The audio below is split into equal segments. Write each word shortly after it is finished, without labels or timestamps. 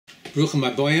Bruchim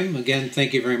Aboyim, again,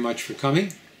 thank you very much for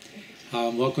coming.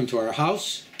 Welcome to our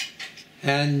house.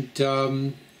 And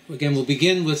again, we'll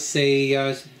begin with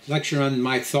a lecture on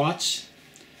my thoughts.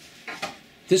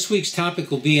 This week's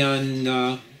topic will be on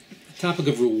the topic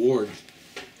of reward.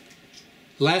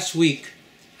 Last week,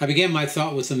 I began my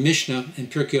thought with a Mishnah in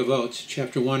Pirkei Avot,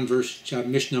 chapter 1,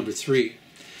 Mishnah number 3.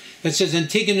 That says,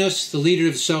 Antigonus, the leader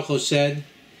of Socho, said,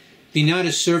 "Be not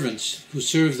as servants who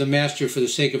serve the master for the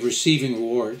sake of receiving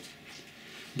reward,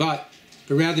 but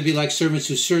rather be like servants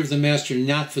who serve the master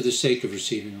not for the sake of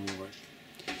receiving reward."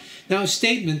 Now, his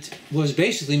statement was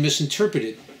basically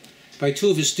misinterpreted by two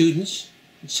of his students,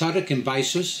 Tzadok and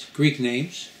Baisus, Greek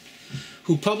names,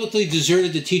 who publicly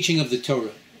deserted the teaching of the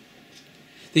Torah.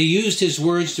 They used his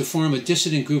words to form a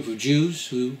dissident group of Jews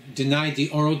who denied the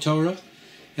oral Torah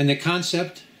and the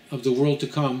concept of the world to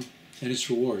come and its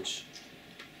rewards.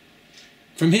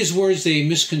 From his words, they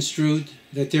misconstrued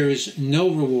that there is no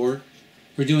reward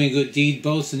for doing a good deed,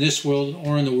 both in this world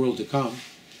or in the world to come,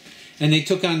 and they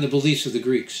took on the beliefs of the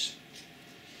Greeks.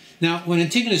 Now, when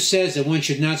Antigonus says that one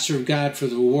should not serve God for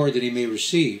the reward that he may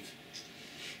receive,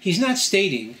 he's not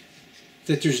stating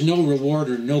that there's no reward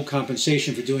or no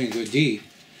compensation for doing a good deed.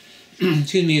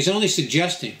 Excuse me, he's only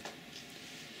suggesting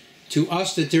to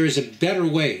us that there is a better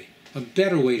way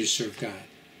to serve God,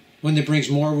 one that brings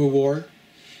more reward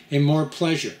and more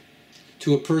pleasure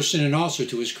to a person and also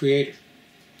to his Creator.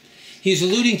 He's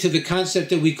alluding to the concept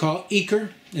that we call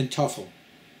Iker and Tofel,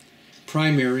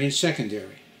 primary and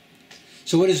secondary.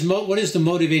 So what is the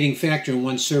motivating factor in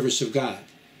one's service of God?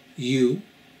 You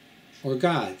or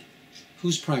God?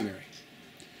 Who's primary?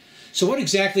 So what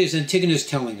exactly is Antigonus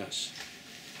telling us?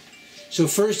 So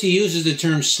first, he uses the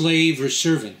term slave or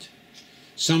servant,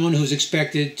 someone who's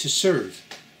expected to serve,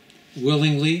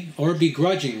 willingly or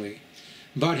begrudgingly,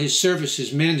 but his service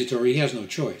is mandatory, he has no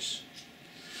choice.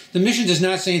 The mission does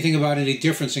not say anything about any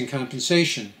difference in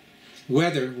compensation,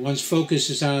 whether one's focus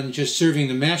is on just serving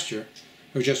the master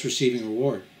or just receiving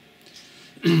reward.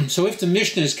 So if the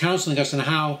Mishnah is counseling us on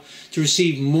how to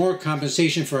receive more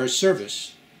compensation for our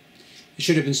service, it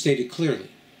should have been stated clearly.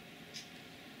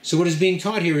 So what is being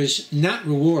taught here is not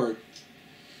reward,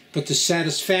 but the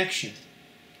satisfaction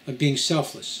of being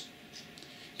selfless,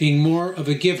 being more of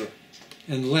a giver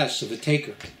and less of a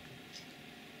taker.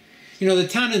 You know, the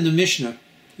Tana in the Mishnah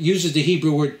uses the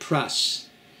Hebrew word pras,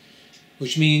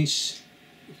 which means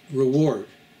reward,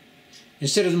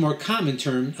 instead of the more common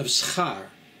term of schar.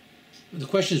 The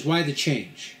question is, why the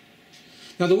change?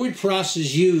 Now, the word pras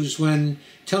is used when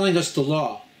telling us the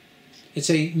law.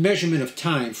 It's a measurement of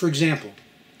time. For example,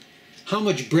 how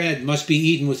much bread must be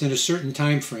eaten within a certain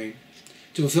time frame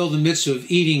to fulfill the mitzvah of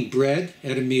eating bread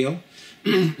at a meal,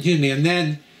 excuse me, and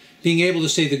then being able to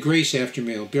say the grace after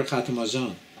meal, birchat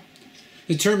hamazon.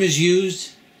 The term is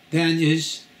used then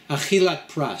is achilat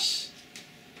pras,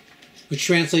 which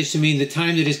translates to mean the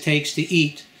time that it takes to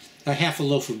eat a half a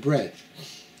loaf of bread.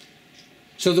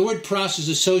 So the word pras is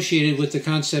associated with the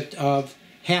concept of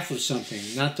half of something,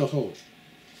 not the whole.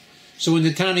 So when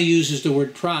the Tana uses the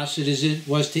word pras, it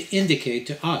was to indicate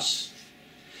to us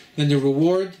that the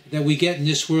reward that we get in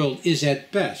this world is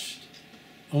at best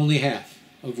only half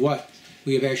of what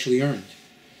we have actually earned.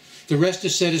 The rest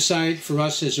is set aside for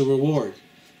us as a reward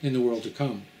in the world to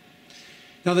come.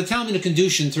 Now the Talmud in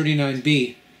Kedushin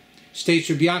 39b states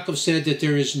Rabbi Yaakov said that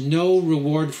there is no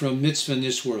reward for a mitzvah in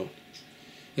this world,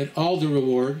 that all the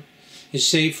reward is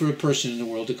saved for a person in the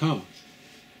world to come.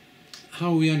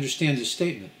 How do we understand this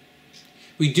statement?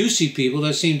 We do see people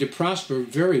that seem to prosper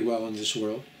very well in this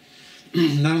world.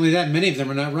 Not only that, many of them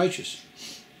are not righteous.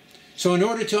 So in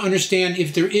order to understand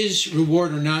if there is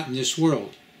reward or not in this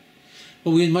world,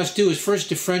 what we must do is first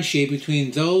differentiate between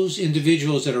those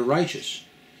individuals that are righteous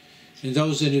and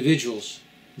those individuals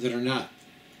that are not.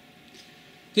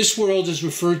 This world is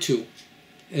referred to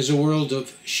as a world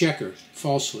of sheker,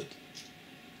 falsehood.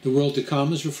 The world to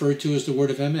come is referred to as the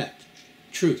word of emet,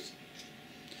 truth.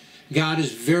 God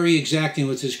is very exacting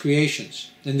with his creations,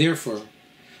 and therefore,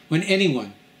 when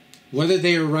anyone, whether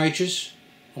they are righteous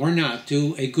or not,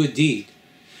 do a good deed,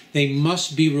 they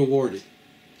must be rewarded.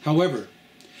 However,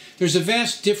 there's a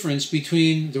vast difference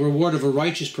between the reward of a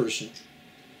righteous person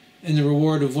and the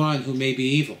reward of one who may be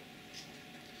evil.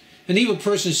 An evil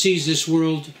person sees this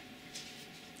world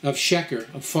of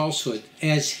sheker, of falsehood,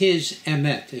 as his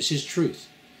emet, as his truth.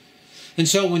 And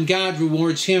so when God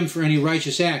rewards him for any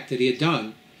righteous act that he had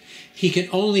done, he can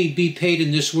only be paid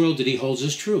in this world that he holds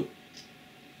as true.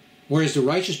 Whereas the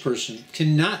righteous person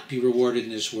cannot be rewarded in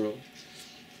this world,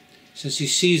 since he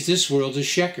sees this world as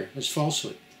sheker, as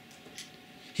falsehood.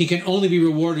 He can only be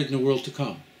rewarded in the world to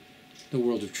come, the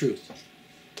world of truth.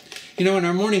 You know, in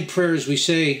our morning prayers we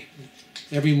say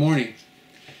every morning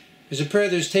is a prayer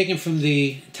that is taken from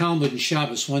the Talmud in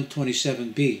Shabbos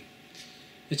 127b.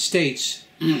 It states,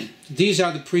 "These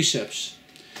are the precepts,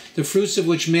 the fruits of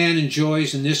which man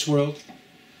enjoys in this world,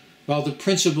 while the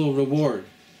principal reward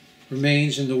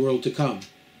remains in the world to come."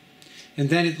 And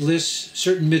then it lists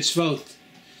certain mitzvot,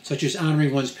 such as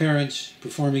honoring one's parents,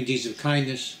 performing deeds of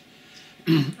kindness,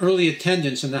 early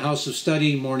attendance in the house of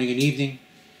study, morning and evening,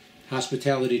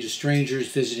 hospitality to strangers,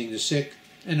 visiting the sick,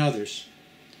 and others.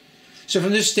 So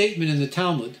from this statement in the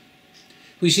Talmud,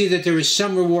 we see that there is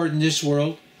some reward in this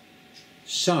world,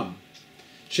 some,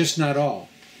 just not all.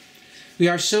 We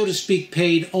are, so to speak,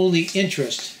 paid only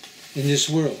interest in this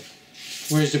world,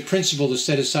 whereas the principal is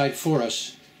set aside for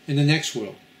us in the next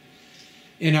world,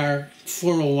 in our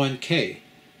 401k,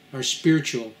 our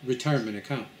spiritual retirement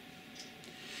account.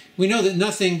 We know that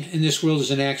nothing in this world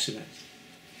is an accident.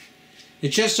 It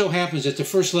just so happens that the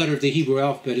first letter of the Hebrew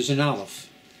alphabet is an aleph,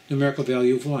 numerical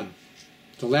value of 1.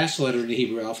 The last letter in the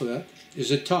Hebrew alphabet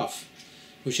is a taf,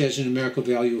 which has a numerical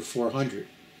value of 400.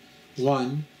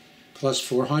 1 plus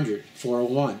 400,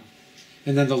 401.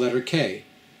 And then the letter K,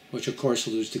 which of course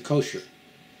alludes to kosher.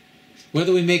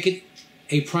 Whether we make it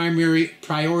a primary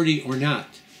priority or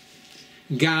not,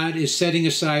 God is setting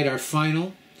aside our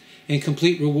final and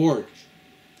complete reward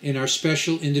in our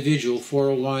special individual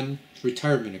 401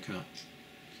 retirement account.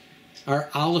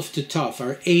 Our Aleph to Tuf,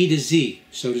 our A to Z,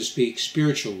 so to speak,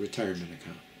 spiritual retirement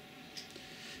account.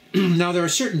 Now, there are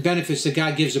certain benefits that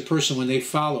God gives a person when they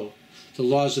follow the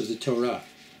laws of the Torah.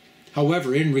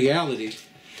 However, in reality,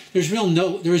 there is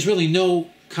really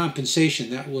no compensation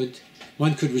that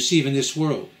one could receive in this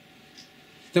world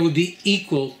that would be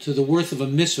equal to the worth of a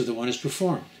mitzvah that one has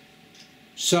performed.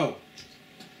 So,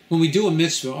 when we do a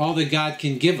mitzvah, all that God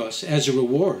can give us as a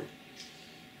reward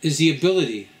is the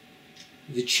ability,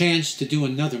 the chance to do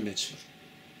another mitzvah.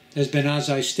 As Ben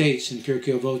Azai states in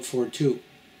Pirkei Avot 4:2,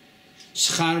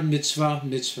 Schar mitzvah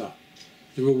mitzvah.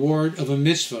 The reward of a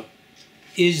mitzvah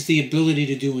is the ability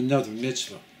to do another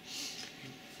mitzvah.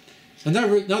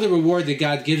 Another reward that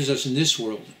God gives us in this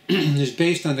world is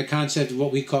based on the concept of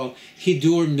what we call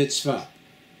hidur mitzvah,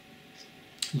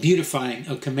 beautifying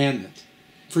a commandment.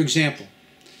 For example,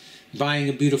 buying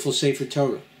a beautiful Sefer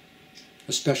Torah,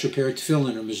 a special pair of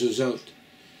tefillin or mezuzot,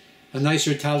 a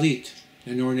nicer talit,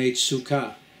 an ornate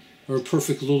sukkah, or a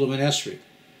perfect lulav and esrog.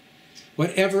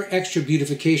 Whatever extra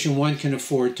beautification one can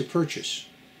afford to purchase.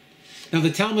 Now the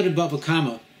Talmud in Bava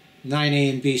Kama 9a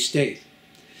and b state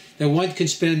that one can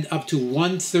spend up to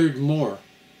 1/3 more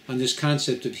on this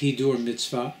concept of hidur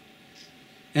mitzvah,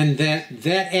 and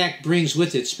that act brings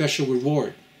with it special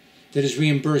reward that is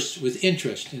reimbursed with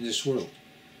interest in this world.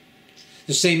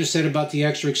 The same is said about the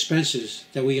extra expenses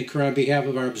that we incur on behalf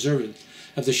of our observance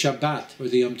of the Shabbat or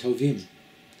the Yom Tovim.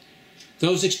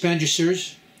 Those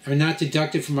expenditures are not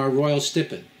deducted from our royal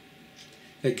stipend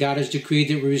that God has decreed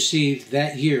that we receive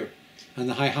that year on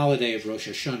the high holiday of Rosh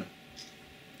Hashanah.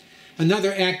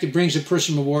 Another act that brings a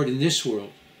person reward in this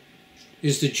world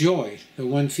is the joy that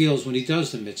one feels when he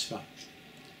does the mitzvah.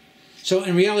 So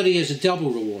in reality, he has a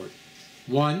double reward.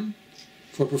 One,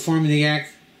 for performing the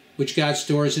act which God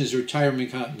stores in his retirement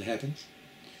account in heaven.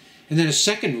 And then a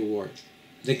second reward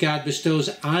that God bestows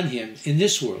on him in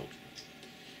this world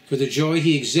for the joy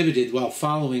he exhibited while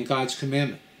following God's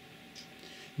commandment.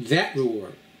 That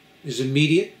reward is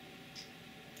immediate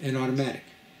and automatic.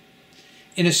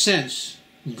 In a sense,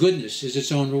 goodness is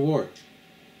its own reward.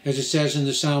 As it says in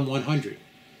the Psalm 100,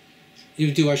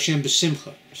 Ivdu Hashem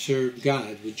b'simcha, serve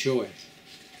God with joy.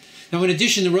 Now in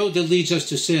addition, the road that leads us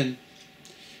to sin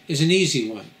is an easy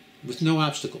one, with no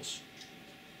obstacles.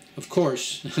 Of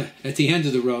course, at the end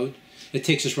of the road, it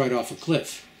takes us right off a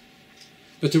cliff.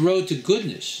 But the road to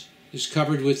goodness is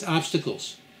covered with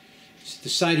obstacles. The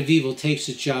side of evil takes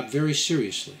its job very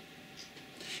seriously.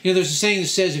 You know, there's a saying that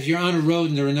says if you're on a road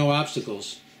and there are no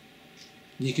obstacles,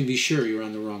 you can be sure you're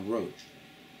on the wrong road.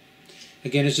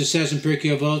 Again, as it says in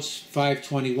Pirkei Avot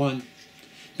 5:21,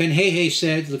 Ben Hehe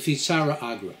said, Lefitzara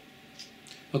agra.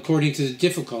 According to the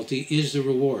difficulty is the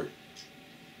reward,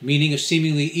 meaning a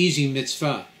seemingly easy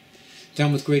mitzvah,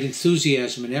 done with great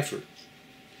enthusiasm and effort,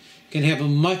 can have a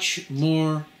much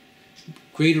more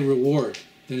greater reward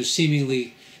than a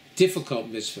seemingly difficult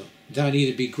mitzvah, done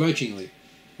either begrudgingly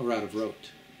or out of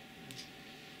rote.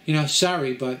 You know,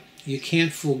 sorry, but you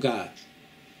can't fool God.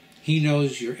 He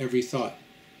knows your every thought.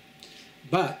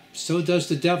 But so does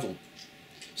the devil.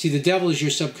 See, the devil is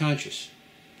your subconscious.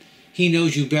 He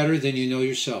knows you better than you know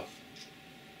yourself.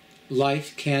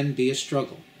 Life can be a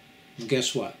struggle. And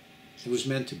guess what? It was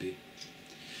meant to be.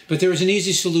 But there is an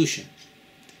easy solution.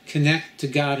 Connect to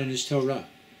God and His Torah.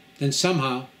 Then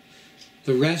somehow,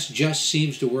 The rest just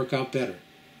seems to work out better.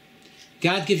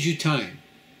 God gives you time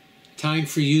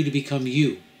for you to become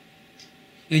you.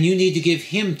 And you need to give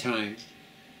him time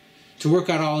to work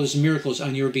out all his miracles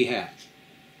on your behalf.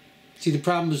 See, the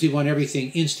problem is we want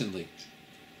everything instantly.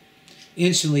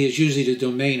 Instantly is usually the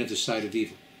domain of the side of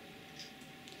evil.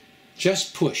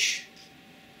 Just push.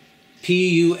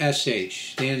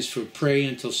 P-U-S-H stands for pray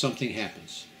until something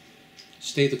happens.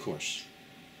 Stay the course.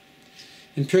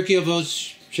 In Pirkei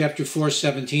Avot, chapter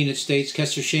 4:17, it states,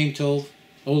 Keser Shem Tov,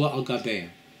 Ola al Gabeim.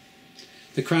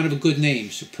 The crown of a good name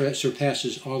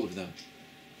surpasses all of them.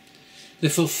 The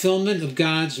fulfillment of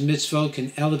God's mitzvot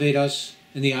can elevate us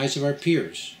in the eyes of our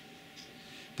peers.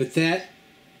 But that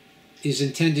is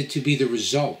intended to be the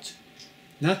result,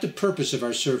 not the purpose of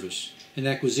our service and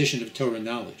acquisition of Torah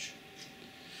knowledge.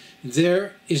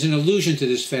 There is an allusion to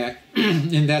this fact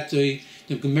in that the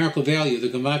numerical value, the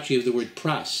gematria of the word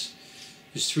pras,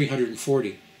 is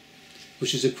 340,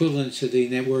 which is equivalent to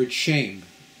the word shame,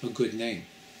 a good name.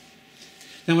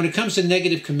 Now, when it comes to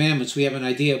negative commandments, we have an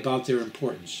idea about their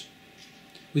importance.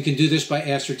 We can do this by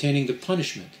ascertaining the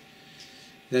punishment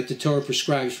that the Torah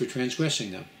prescribes for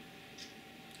transgressing them.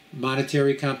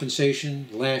 Monetary compensation,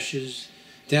 lashes,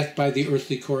 death by the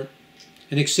earthly court,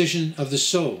 and excision of the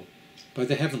soul by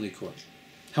the heavenly court.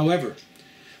 However,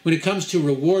 when it comes to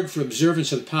reward for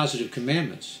observance of positive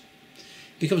commandments,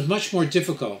 it becomes much more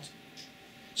difficult,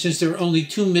 since there are only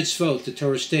two mitzvot the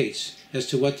Torah states as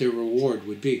to what their reward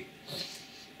would be.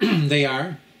 They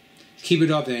are Kibud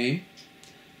Avim,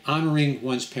 honoring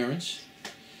one's parents,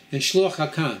 and Shluach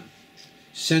Hakan,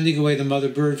 sending away the mother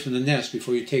bird from the nest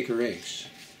before you take her eggs.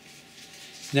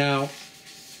 Now,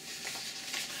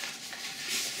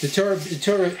 the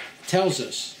Torah tells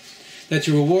us that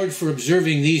the reward for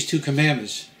observing these two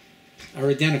commandments are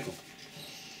identical.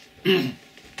 Arichat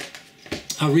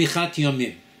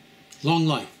Yomim, long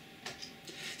life.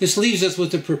 This leaves us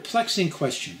with a perplexing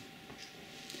question.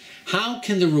 How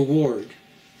can the reward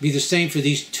be the same for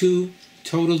these two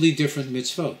totally different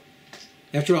mitzvot?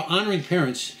 After all, honoring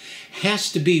parents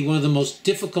has to be one of the most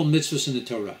difficult mitzvahs in the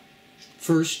Torah.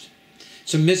 First,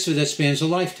 it's a mitzvah that spans a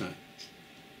lifetime.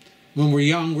 When we're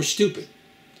young, we're stupid.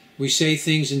 We say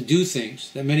things and do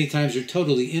things that many times are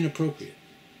totally inappropriate.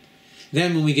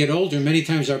 Then when we get older, many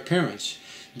times our parents,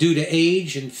 due to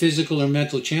age and physical or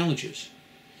mental challenges,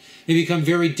 they become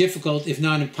very difficult, if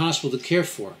not impossible, to care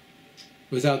for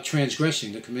without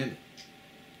transgressing the commandment.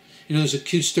 You know, there's a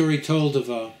cute story told of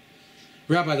a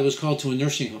rabbi that was called to a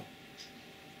nursing home.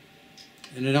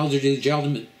 And an elderly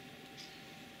gentleman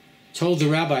told the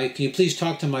rabbi, "Can you please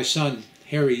talk to my son,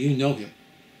 Harry? You know him.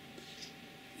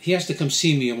 He has to come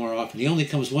see me more often. He only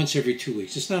comes once every 2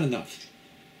 weeks. It's not enough.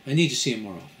 I need to see him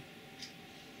more often."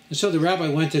 And so the rabbi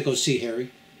went to go see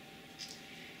Harry.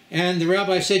 And the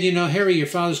rabbi said, "You know, Harry, your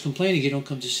father's complaining you don't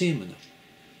come to see him enough."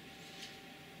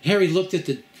 Harry looked at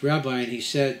the rabbi and he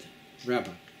said,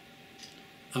 "Rabbi,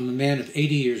 I'm a man of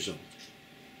 80 years old.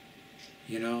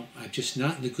 You know, I'm just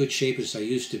not in the good shape as I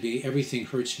used to be. Everything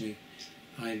hurts me.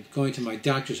 I'm going to my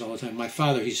doctors all the time. My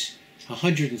father, he's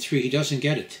 103. He doesn't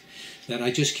get it, that I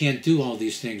just can't do all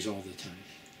these things all the time."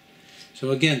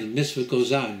 So again, the mitzvah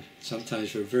goes on,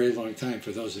 sometimes for a very long time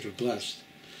for those that are blessed.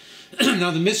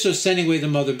 Now, the mitzvah of sending away the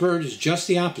mother bird is just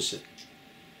the opposite.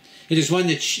 It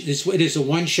is a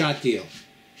one-shot deal.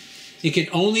 It can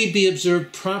only be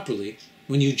observed properly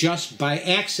when you just, by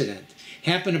accident,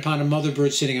 happen upon a mother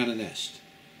bird sitting on a nest.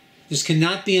 This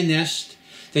cannot be a nest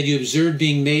that you observed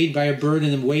being made by a bird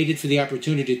and then waited for the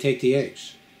opportunity to take the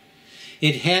eggs.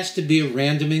 It has to be a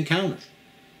random encounter.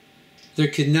 There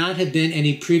could not have been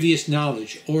any previous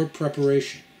knowledge or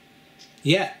preparation.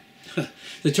 Yet,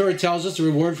 the Torah tells us the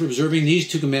reward for observing these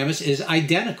two commandments is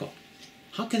identical.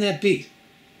 How can that be?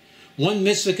 One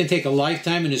mitzvah can take a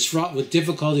lifetime and is fraught with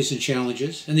difficulties and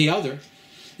challenges, and the other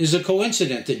is a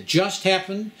coincidence that just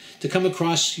happened to come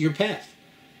across your path.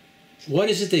 What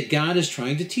is it that God is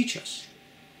trying to teach us?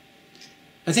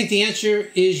 I think the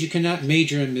answer is you cannot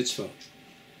major in mitzvot.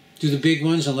 Do the big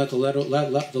ones and let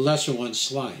the lesser ones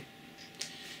slide.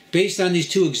 Based on these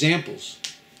two examples,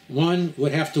 one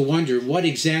would have to wonder what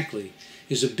exactly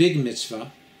is a big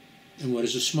mitzvah and what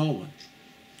is a small one.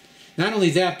 Not only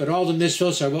that, but all the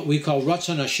mitzvot are what we call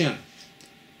Ratzon Hashem,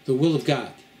 the will of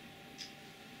God.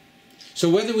 So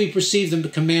whether we perceive the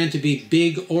command to be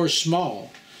big or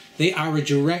small, they are a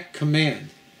direct command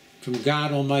from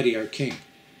God Almighty, our King.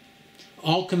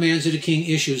 All commands that a king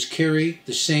issues carry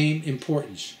the same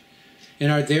importance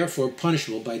and are therefore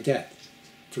punishable by death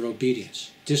for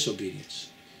disobedience.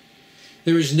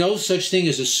 There is no such thing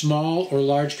as a small or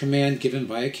large command given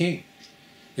by a king.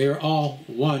 They are all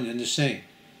one and the same.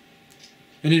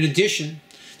 And in addition,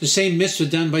 The same mitzvah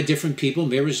done by different people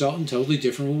may result in totally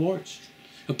different rewards.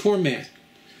 A poor man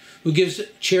who gives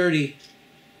charity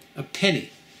a penny,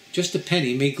 just a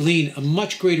penny, may glean a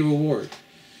much greater reward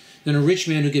than a rich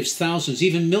man who gives thousands,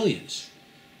 even millions.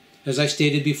 As I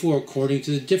stated before, according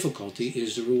to the difficulty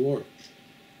is the reward.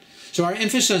 So our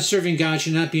emphasis on serving God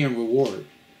should not be on reward,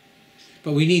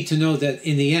 but we need to know that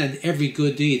in the end, every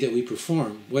good deed that we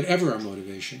perform, whatever our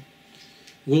motivation,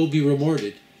 will be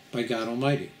rewarded by God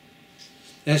Almighty.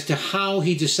 As to how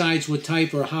He decides what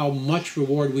type or how much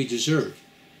reward we deserve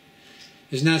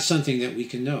is not something that we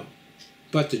can know.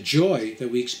 But the joy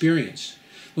that we experience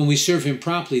when we serve Him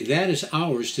properly, that is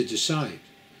ours to decide.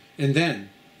 And then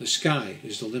the sky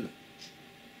is the limit.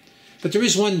 But there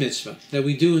is one mitzvah that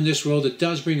we do in this world that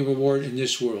does bring a reward in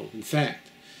this world. In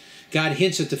fact, God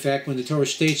hints at the fact when the Torah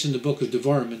states in the book of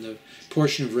Devarim, in the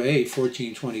portion of Re'eh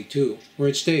 14:22, where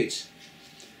it states,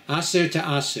 Aser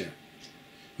to Aser,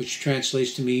 which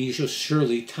translates to mean you shall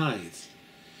surely tithe.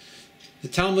 The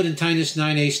Talmud in Tainus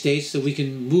 9a states that we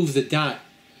can move the dot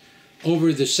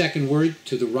over the second word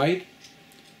to the right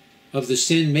of the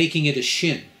sin, making it a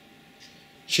shin,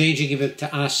 changing it to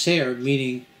aser,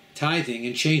 meaning tithing,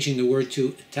 and changing the word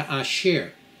to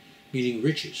asher, meaning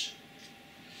riches.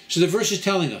 So the verse is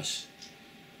telling us,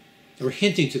 or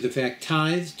hinting to the fact,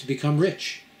 tithe to become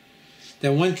rich,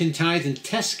 that one can tithe and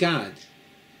test God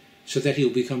so that He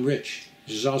will become rich.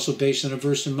 This is also based on a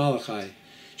verse in Malachi,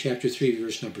 chapter 3,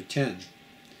 verse number 10.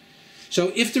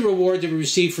 So if the reward that we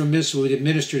receive from mitzvah would be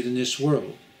administered in this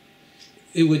world,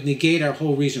 it would negate our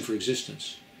whole reason for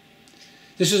existence.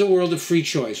 This is a world of free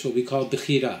choice, what we call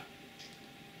bechira.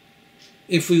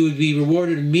 If we would be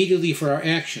rewarded immediately for our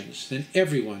actions, then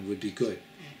everyone would be good.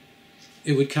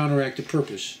 It would counteract the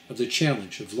purpose of the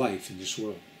challenge of life in this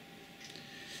world.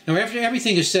 Now, after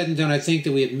everything is said and done, I think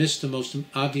that we have missed the most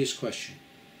obvious question.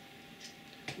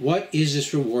 What is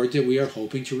this reward that we are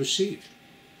hoping to receive?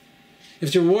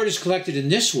 If the reward is collected in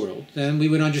this world, then we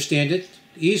would understand it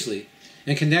easily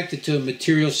and connect it to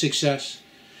material success,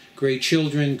 great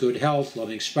children, good health,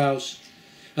 loving spouse,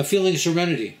 a feeling of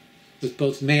serenity with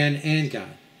both man and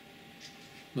God.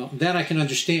 Well, that I can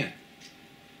understand.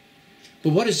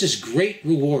 But what is this great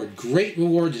reward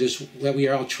that we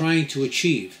are all trying to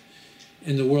achieve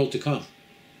in the world to come?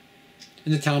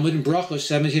 And the Talmud in Brachos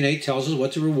 17:8 tells us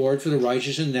what the reward for the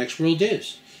righteous in the next world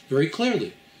is, very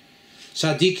clearly.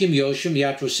 Tzadikim Yoshim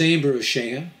Yatroseim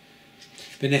Berusheim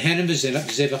B'nehenim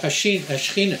V'zevach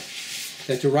Hashchina,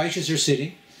 that the righteous are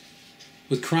sitting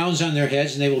with crowns on their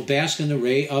heads and they will bask in the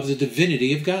ray of the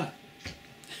divinity of God.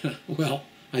 Well,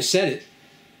 I said it,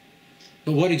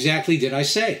 but what exactly did I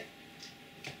say?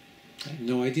 I have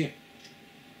no idea.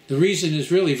 The reason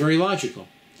is really very logical.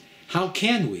 How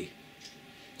can we?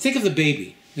 Think of the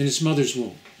baby in its mother's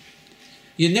womb.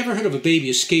 You never heard of a baby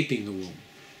escaping the womb.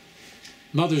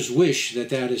 Mothers wish that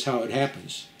that is how it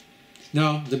happens.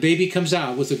 No, the baby comes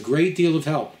out with a great deal of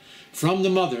help from the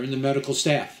mother and the medical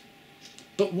staff.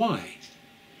 But why?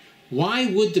 Why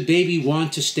would the baby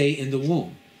want to stay in the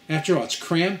womb? After all, it's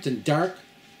cramped and dark.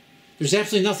 There's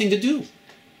absolutely nothing to do.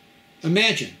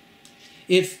 Imagine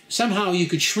if somehow you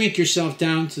could shrink yourself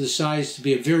down to the size to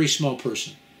be a very small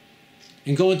person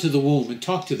and go into the womb and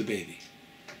talk to the baby.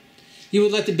 You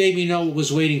would let the baby know what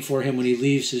was waiting for him when he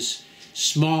leaves his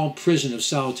small prison of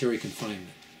solitary confinement.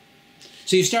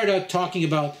 So you start out talking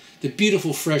about the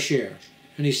beautiful fresh air.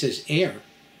 And he says, air?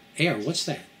 Air, what's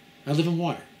that? I live in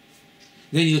water.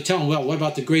 Then you'll tell him, well, what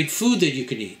about the great food that you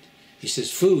can eat? He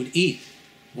says, food, eat.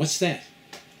 What's that?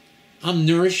 I'm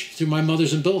nourished through my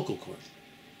mother's umbilical cord.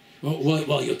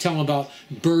 Well, you'll tell him about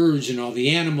birds and all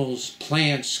the animals,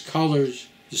 plants, colors,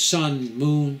 the sun,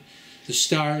 moon, the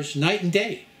stars, night and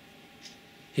day.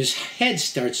 His head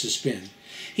starts to spin.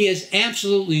 He has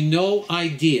absolutely no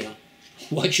idea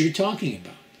what you're talking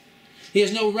about. He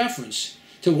has no reference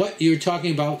to what you're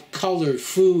talking about, color,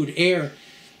 food, air.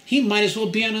 He might as well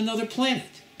be on another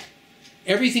planet.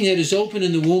 Everything that is open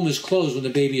in the womb is closed when the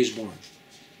baby is born.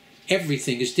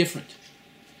 Everything is different.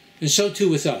 And so too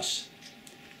with us.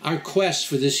 Our quest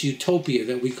for this utopia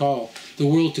that we call the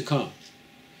world to come.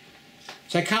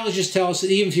 Psychologists tell us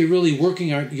that even if you're really working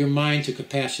your mind to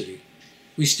capacity,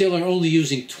 we still are only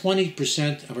using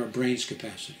 20% of our brain's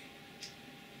capacity.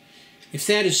 If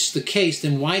that is the case,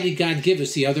 then why did God give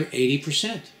us the other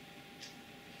 80%?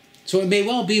 So it may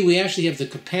well be we actually have the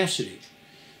capacity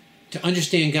to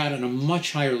understand God on a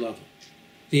much higher level.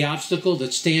 The obstacle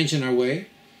that stands in our way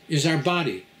is our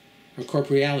body, our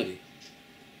corporeality.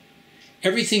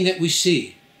 Everything that we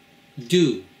see,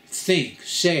 do, think,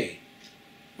 say,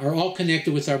 are all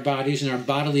connected with our bodies and our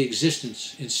bodily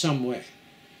existence in some way.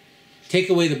 Take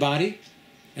away the body,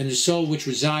 and the soul which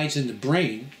resides in the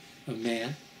brain of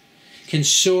man can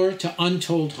soar to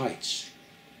untold heights.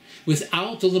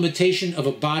 Without the limitation of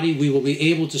a body, we will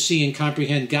be able to see and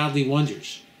comprehend godly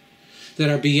wonders that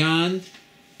are beyond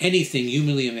anything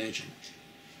humanly imagined.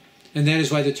 And that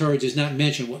is why the Torah does not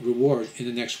mention what reward in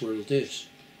the next world is.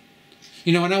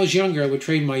 You know, when I was younger, I would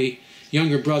trade my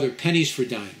younger brother pennies for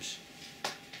dimes.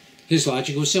 His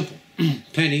logic was simple.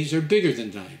 Pennies are bigger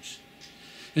than dimes.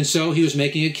 And so he was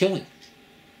making a killing.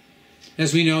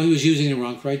 As we know, he was using the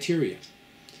wrong criteria.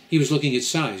 He was looking at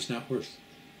size, not worth.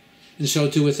 And so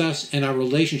too with us and our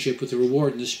relationship with the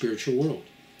reward in the spiritual world.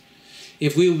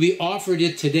 If we will be offered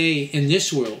it today in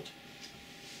this world,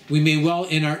 we may well,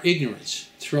 in our ignorance,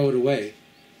 throw it away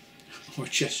or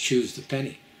just choose the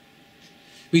penny.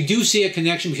 We do see a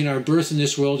connection between our birth in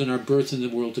this world and our birth in the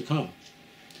world to come.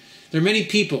 There are many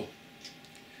people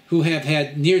who have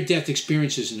had near-death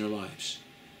experiences in their lives.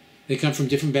 They come from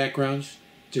different backgrounds,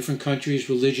 different countries,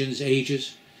 religions,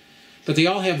 ages, but they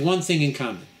all have one thing in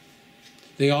common.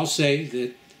 They all say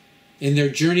that in their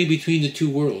journey between the two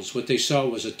worlds, what they saw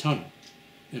was a tunnel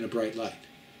and a bright light.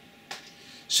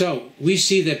 So we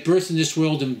see that birth in this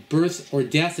world and birth or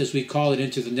death, as we call it,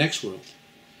 into the next world,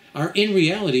 are in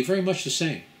reality very much the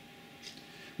same.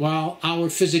 While our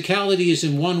physicality is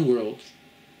in one world,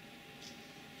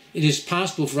 it is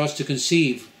possible for us to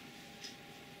conceive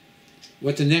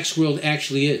what the next world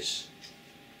actually is.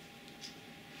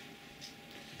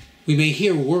 We may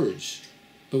hear words,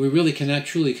 but we really cannot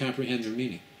truly comprehend their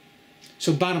meaning.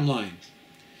 So bottom line,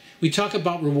 we talk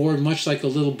about reward much like a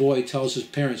little boy tells his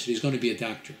parents that he's going to be a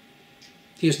doctor.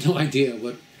 He has no idea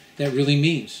what that really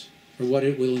means or what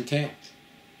it will entail.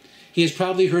 He has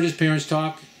probably heard his parents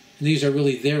talk, and these are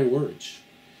really their words.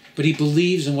 But he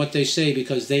believes in what they say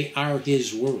because they are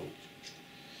his world.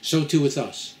 So too with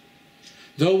us.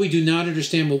 Though we do not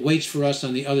understand what waits for us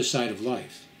on the other side of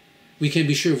life, we can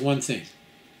be sure of one thing,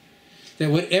 that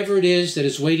whatever it is that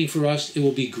is waiting for us, it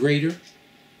will be greater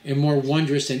and more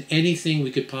wondrous than anything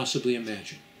we could possibly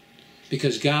imagine.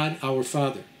 Because God, our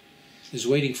Father, is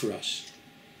waiting for us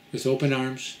with open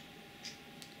arms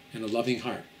and a loving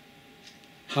heart.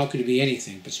 How could it be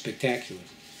anything but spectacular?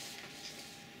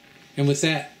 And with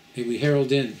that, may we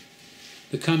herald in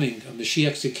the coming of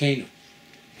Mashiach Tzidkenu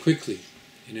quickly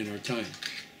and in our time.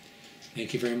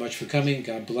 Thank you very much for coming.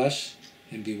 God bless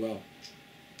and be well.